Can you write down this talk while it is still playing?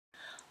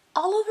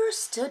Oliver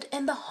stood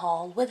in the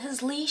hall with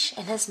his leash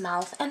in his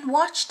mouth and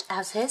watched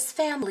as his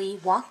family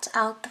walked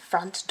out the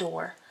front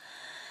door.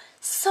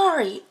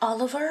 "Sorry,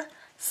 Oliver,"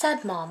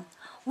 said Mom.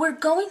 "We're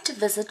going to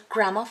visit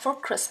Grandma for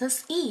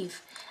Christmas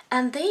Eve,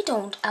 and they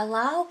don't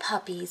allow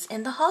puppies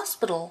in the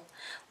hospital.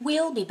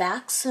 We'll be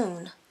back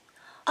soon."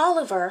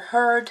 Oliver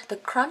heard the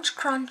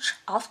crunch-crunch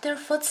of their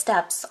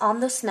footsteps on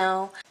the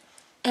snow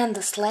and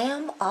the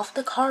slam of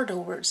the car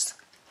doors.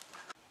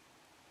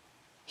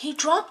 He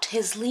dropped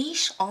his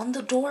leash on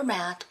the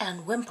doormat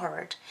and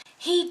whimpered.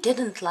 He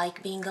didn't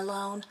like being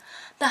alone.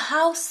 The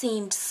house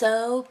seemed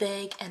so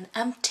big and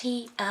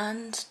empty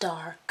and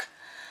dark.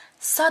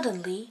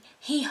 Suddenly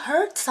he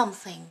heard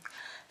something.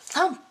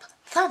 Thump,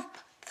 thump,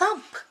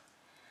 thump.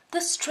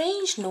 The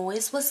strange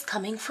noise was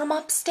coming from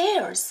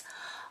upstairs.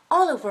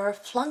 Oliver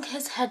flung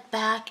his head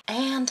back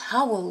and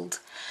howled.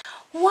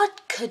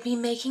 What could be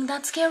making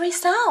that scary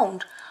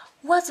sound?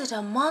 Was it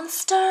a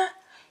monster?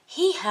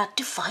 He had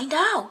to find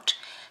out,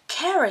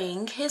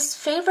 carrying his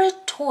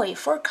favorite toy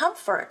for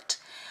comfort.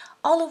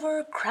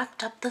 Oliver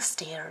crept up the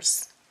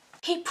stairs.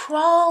 He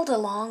crawled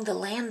along the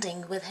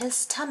landing with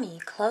his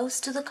tummy close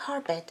to the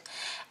carpet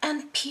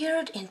and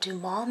peered into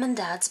Mom and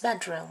Dad's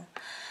bedroom.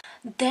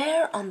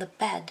 There on the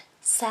bed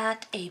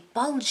sat a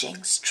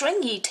bulging,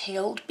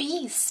 stringy-tailed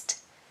beast.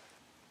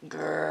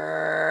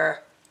 "Grrr!"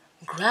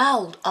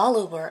 growled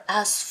Oliver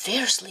as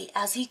fiercely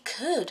as he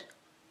could.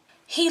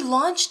 He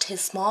launched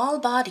his small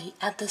body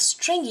at the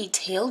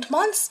stringy-tailed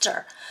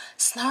monster,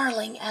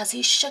 snarling as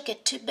he shook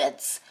it to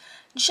bits.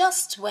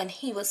 Just when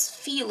he was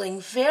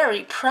feeling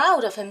very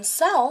proud of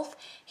himself,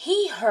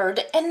 he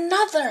heard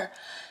another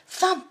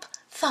thump,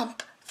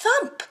 thump,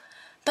 thump.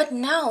 But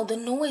now the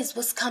noise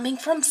was coming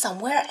from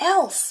somewhere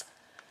else.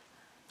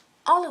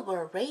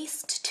 Oliver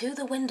raced to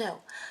the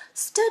window,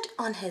 stood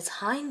on his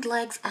hind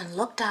legs and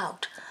looked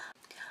out.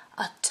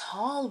 A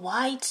tall,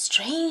 white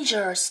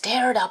stranger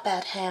stared up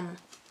at him.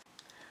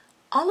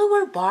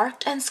 Oliver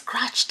barked and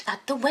scratched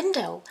at the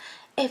window.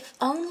 If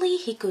only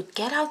he could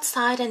get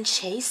outside and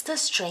chase the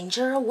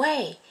stranger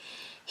away.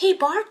 He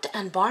barked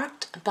and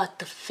barked, but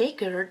the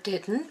figure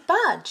didn't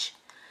budge.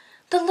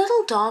 The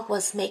little dog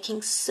was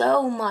making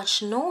so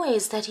much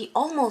noise that he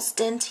almost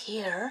didn't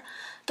hear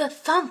the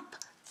thump,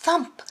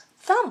 thump,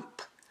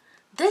 thump.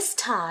 This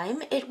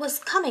time it was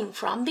coming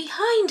from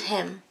behind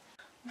him.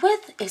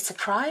 With a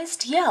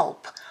surprised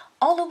yelp,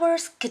 Oliver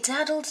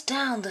skedaddled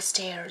down the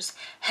stairs,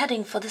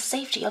 heading for the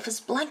safety of his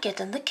blanket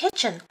in the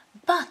kitchen.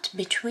 But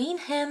between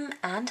him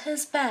and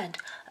his bed,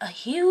 a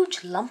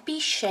huge lumpy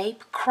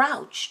shape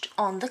crouched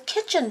on the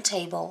kitchen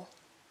table.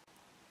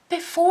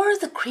 Before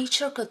the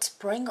creature could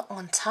spring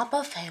on top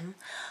of him,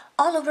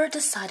 Oliver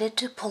decided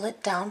to pull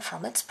it down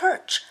from its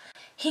perch.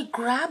 He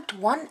grabbed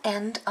one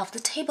end of the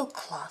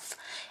tablecloth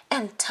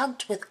and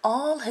tugged with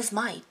all his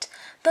might.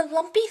 The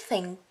lumpy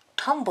thing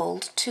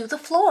tumbled to the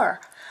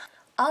floor.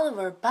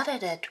 Oliver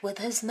butted it with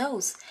his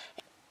nose.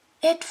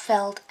 It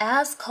felt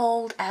as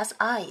cold as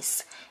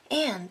ice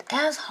and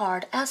as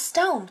hard as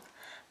stone,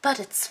 but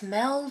it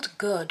smelled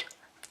good.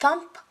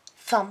 Thump,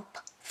 thump,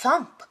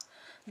 thump.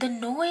 The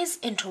noise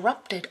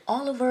interrupted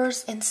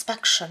Oliver's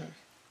inspection.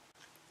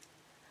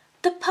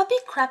 The puppy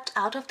crept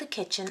out of the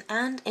kitchen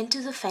and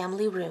into the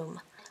family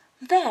room.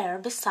 There,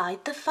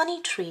 beside the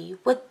funny tree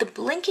with the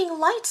blinking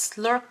lights,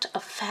 lurked a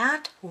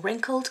fat,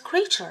 wrinkled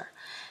creature.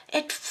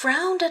 It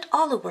frowned at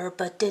Oliver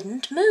but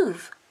didn't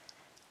move.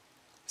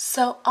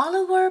 So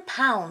Oliver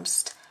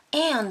pounced,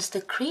 and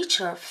the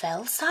creature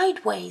fell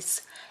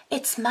sideways.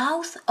 Its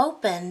mouth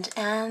opened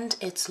and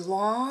its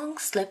long,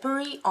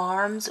 slippery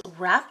arms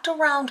wrapped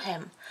around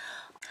him.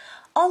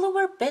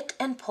 Oliver bit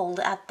and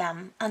pulled at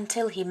them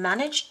until he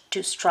managed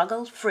to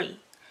struggle free.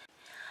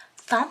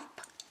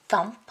 Thump,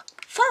 thump,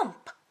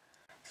 thump.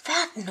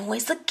 That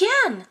noise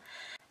again!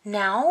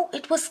 Now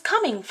it was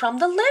coming from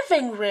the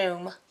living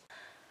room.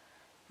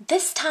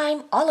 This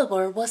time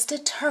Oliver was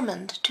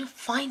determined to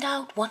find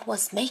out what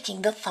was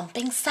making the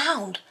thumping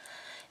sound,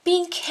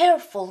 being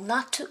careful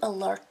not to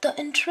alert the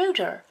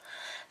intruder.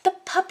 The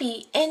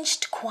puppy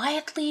inched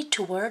quietly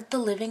toward the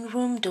living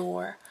room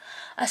door.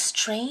 A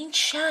strange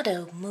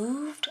shadow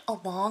moved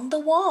along the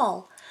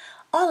wall.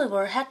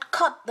 Oliver had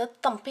caught the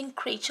thumping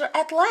creature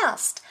at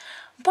last.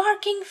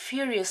 Barking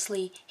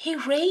furiously, he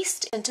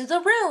raced into the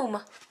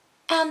room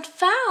and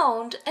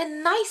found a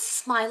nice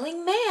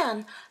smiling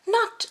man,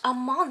 not a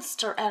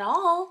monster at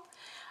all.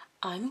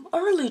 "I'm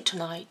early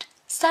tonight,"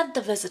 said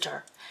the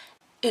visitor.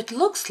 "It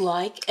looks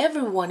like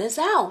everyone is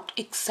out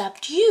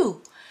except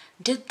you.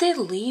 Did they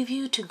leave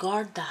you to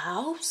guard the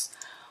house?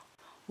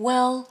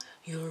 Well,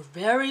 you're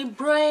very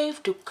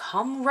brave to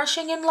come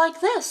rushing in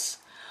like this."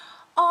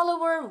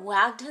 Oliver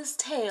wagged his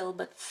tail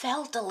but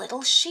felt a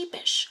little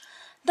sheepish.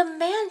 The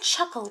man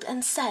chuckled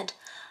and said,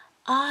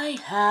 "I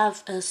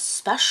have a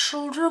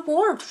special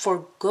reward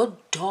for good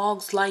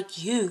dogs like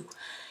you."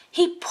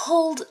 He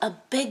pulled a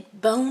big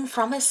bone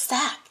from his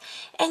sack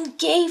and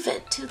gave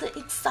it to the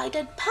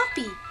excited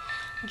puppy.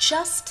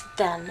 Just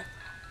then,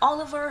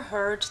 Oliver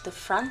heard the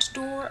front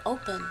door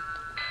open.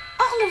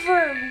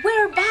 "Oliver,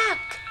 we're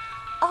back!"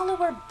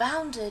 Oliver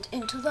bounded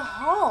into the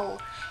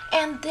hall,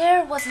 and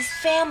there was his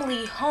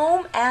family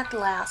home at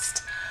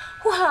last.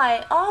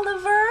 "Why,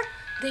 Oliver,"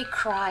 they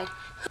cried,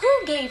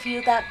 "who gave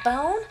you that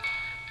bone?"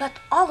 But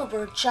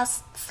Oliver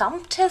just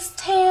thumped his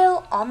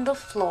tail on the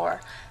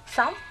floor.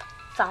 Thump,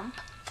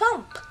 thump,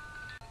 thump.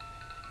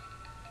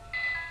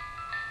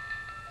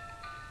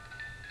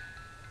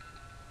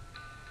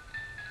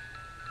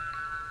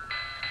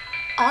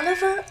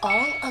 Oliver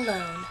All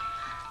Alone,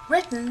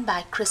 written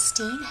by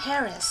Christine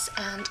Harris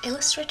and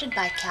illustrated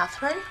by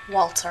Catherine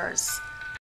Walters.